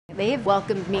They have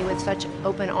welcomed me with such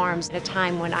open arms at a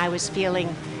time when I was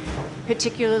feeling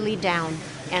particularly down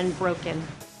and broken.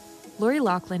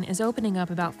 Loughlin is opening up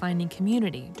about finding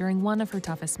community during one of her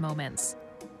toughest moments.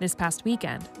 This past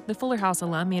weekend, the Fuller House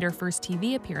alum made her first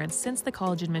TV appearance since the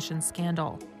college admissions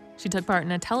scandal. She took part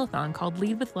in a telethon called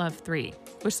Lead with Love 3,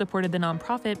 which supported the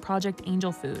nonprofit Project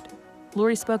Angel Food.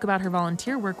 Lori spoke about her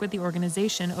volunteer work with the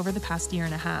organization over the past year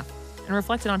and a half and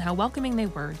reflected on how welcoming they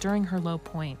were during her low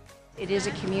point. It is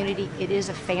a community, it is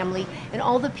a family, and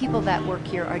all the people that work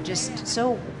here are just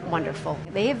so wonderful.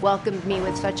 They have welcomed me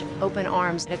with such open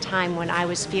arms at a time when I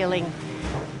was feeling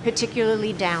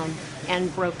particularly down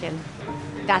and broken.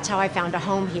 That's how I found a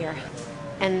home here,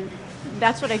 and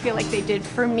that's what I feel like they did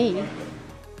for me.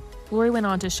 Lori went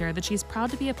on to share that she's proud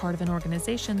to be a part of an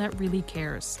organization that really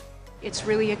cares. It's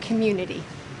really a community.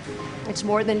 It's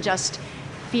more than just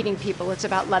feeding people, it's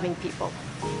about loving people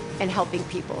and helping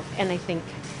people, and I think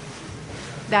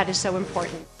that is so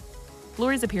important.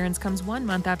 Lori's appearance comes 1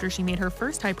 month after she made her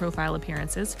first high-profile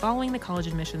appearances following the college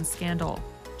admissions scandal.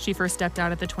 She first stepped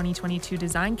out at the 2022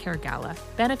 Design Care Gala,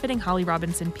 benefiting Holly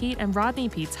Robinson Peete and Rodney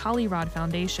Peete's Holly Rod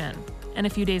Foundation. And a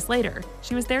few days later,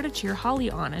 she was there to cheer Holly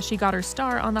on as she got her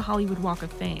star on the Hollywood Walk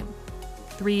of Fame.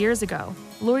 3 years ago,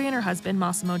 Lori and her husband,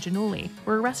 Massimo Giannulli,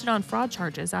 were arrested on fraud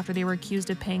charges after they were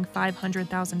accused of paying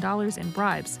 $500,000 in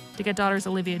bribes to get daughters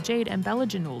Olivia Jade and Bella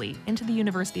Giannulli into the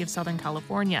University of Southern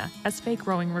California as fake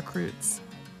rowing recruits.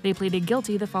 They pleaded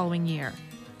guilty the following year.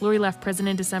 Lori left prison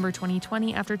in December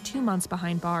 2020 after 2 months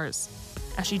behind bars.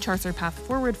 As she charts her path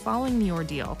forward following the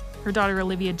ordeal, her daughter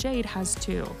Olivia Jade has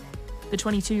too. The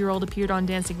 22-year-old appeared on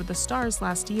Dancing with the Stars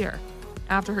last year.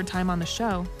 After her time on the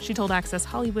show, she told Access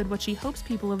Hollywood what she hopes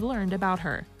people have learned about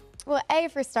her. Well,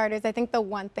 for starters, I think the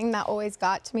one thing that always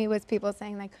got to me was people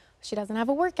saying, like, she doesn't have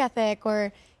a work ethic,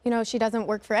 or, she doesn't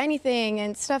work for anything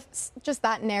and stuff, just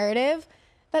that narrative.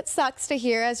 That sucks to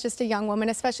hear as just a young woman,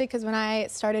 especially because when I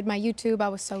started my YouTube, I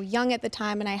was so young at the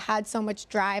time and I had so much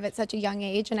drive at such a young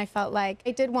age, and I felt like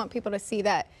I did want people to see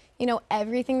that,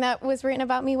 everything that was written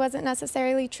about me wasn't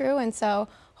necessarily true, and so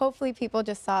hopefully people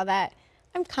just saw that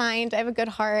I'm kind, I have a good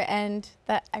heart, and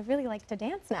that I really like to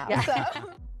dance now. Yeah.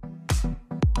 So.